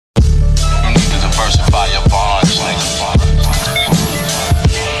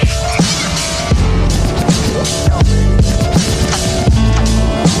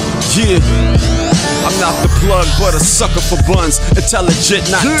sucker for buns, intelligent,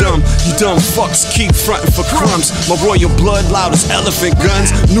 not dumb. You dumb fucks keep frontin' for crumbs. My royal blood loud as elephant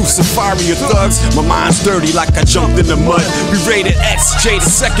guns. New safari of thugs. My mind's dirty like I jumped in the mud. We rated XJ the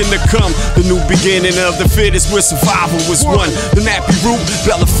second to come. The new beginning of the fittest where survival was won. The nappy root,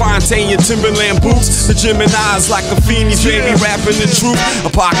 Belafontaine, your Timberland boots. The Gemini's like a Feeney's baby rapping the truth.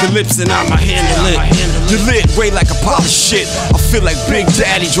 Apocalypse and I'ma handle it. You lit way like a polished shit. I feel like Big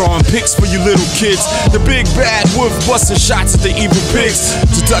Daddy drawing pics for you little kids. The big bad wolf busting shots at the evil pigs.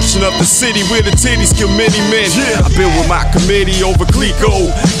 Seduction of the city where the titties kill many men. I've been with my committee over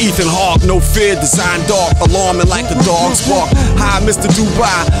Clico. Ethan Hawke, no fear, design dark, alarming like a dog's bark. Hi, Mr.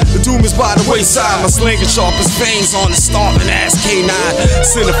 Dubai, the doom is by the wayside. My sling is sharp as fangs on the starving ass K9.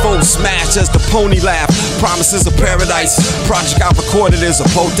 Centerfold smash as the pony laugh. Promises of paradise. Project I recorded is a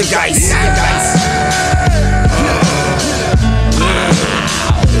poltergeist.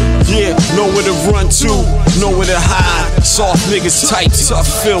 Yeah, know where to run to, know where to hide. Soft niggas tight, tough,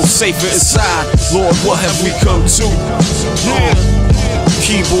 feel safer inside. Lord, what have we come to?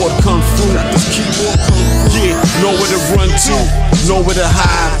 Keyboard kung fu. Yeah, know where to run to, know where to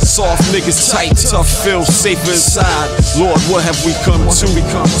hide. Soft niggas tight, tough, feel safer inside. Lord, what have we come to?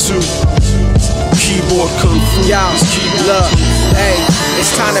 Keyboard kung fu. Yo, look, hey,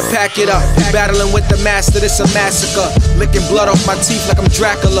 it's time to pack it up. You battling with the master, this a massacre. Licking blood off my teeth like I'm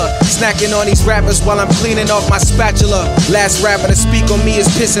Dracula. Snacking on these rappers while I'm cleaning off my spatula. Last rapper to speak on me is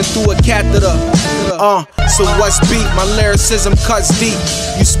pissing through a catheter. So what's beat? My lyricism cuts deep.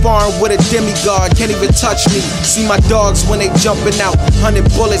 You sparring with a demigod, can't even touch me. See my dogs when they jumping out. 100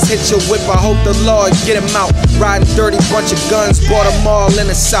 bullets hit your whip, I hope the Lord get him out. Riding dirty, bunch of guns, bought them all in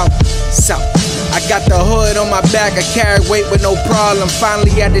the South. I got the hood on my back, I carry weight with no problem.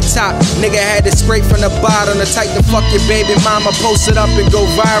 Finally at the top, nigga had to scrape from the bottom. The type to fuck your baby mama, post it up and go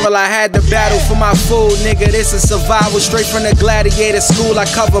viral. I had to battle for my food, nigga, this is survival. Straight from the gladiator school, I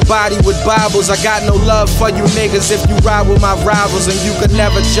cover body with Bibles. I got no love for you niggas if you ride with my rivals. And you could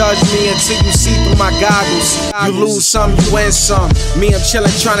never judge me until you see through my goggles. You lose some, you win some. Me, I'm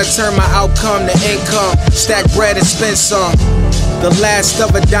chillin' trying to turn my outcome to income. Stack bread and spend some. The last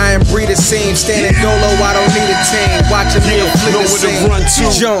of a dying breed, it seems. Standing dolo, I don't need a team. Watching me flick the scene. Know where to run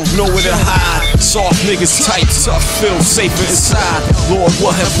to, know where to hide. Soft niggas tight, tough, feel safer inside. Lord,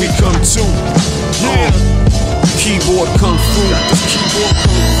 what have we come to? Keyboard kung fu.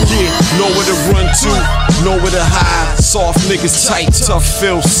 Yeah, know where to run to, know where to hide. Soft niggas tight, tough,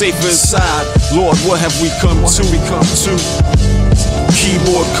 feel safer inside. Lord, what have we come to?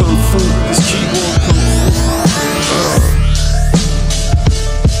 Keyboard kung fu. This keyboard kung fu.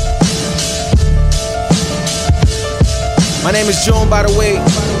 My name is Joon, by the way.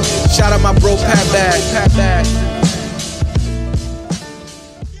 Shout out my bro Pat Bag.